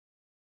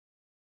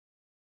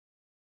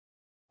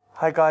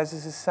Hi guys,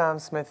 this is Sam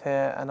Smith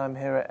here, and I'm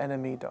here at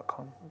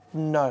NME.com.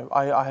 No,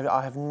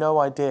 I have no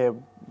idea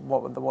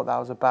what that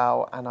was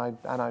about, and I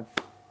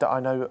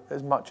know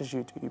as much as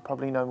you do. You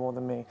probably know more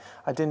than me.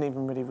 I didn't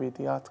even really read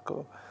the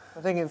article.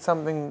 I think it's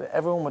something that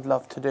everyone would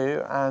love to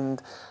do,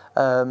 and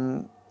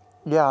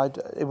yeah,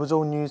 it was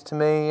all news to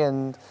me,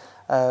 and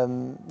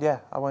yeah,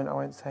 I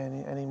won't say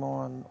any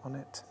more on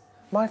it.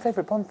 My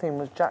favourite Bond theme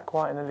was Jack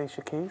White and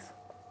Alicia Keys,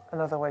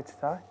 Another Way to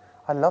Die.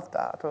 I loved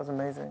that. I thought it was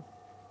amazing.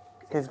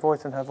 His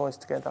voice and her voice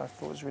together, I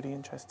thought was really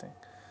interesting.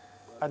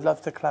 I'd love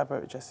to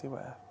collaborate with Jessie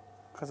Ware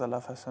because I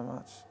love her so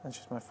much, and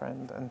she's my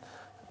friend, and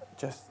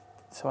just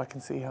so I can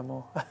see her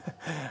more,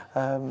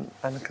 and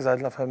because I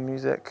love her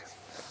music.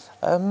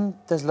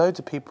 There's loads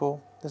of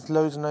people. There's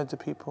loads and loads of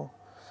people.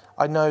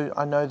 I know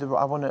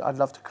that I'd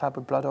love to collab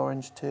with Blood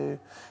Orange too.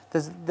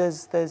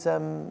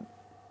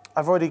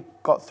 I've already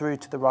got through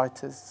to the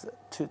writers,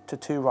 to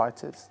two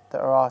writers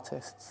that are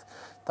artists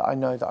that I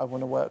know that I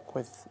want to work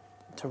with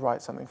to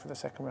write something for the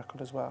second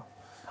record as well.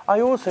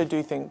 I also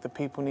do think that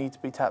people need to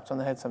be tapped on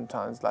the head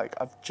sometimes. Like,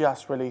 I've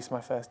just released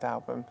my first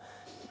album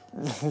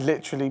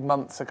literally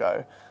months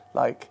ago.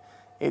 Like,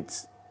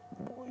 it's,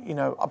 you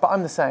know, but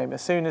I'm the same.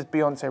 As soon as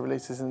Beyonce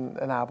releases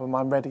an album,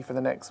 I'm ready for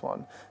the next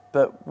one.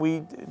 But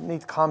we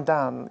need to calm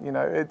down, you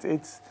know.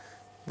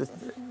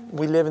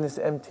 We live in this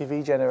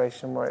MTV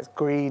generation where it's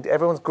greed.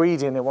 Everyone's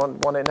greedy and they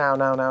want it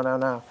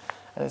now.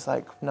 And it's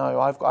like, no,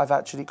 I've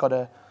actually got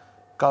to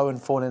go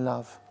and fall in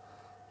love.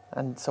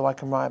 And so I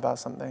can write about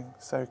something.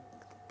 So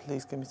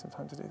please give me some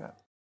time to do that.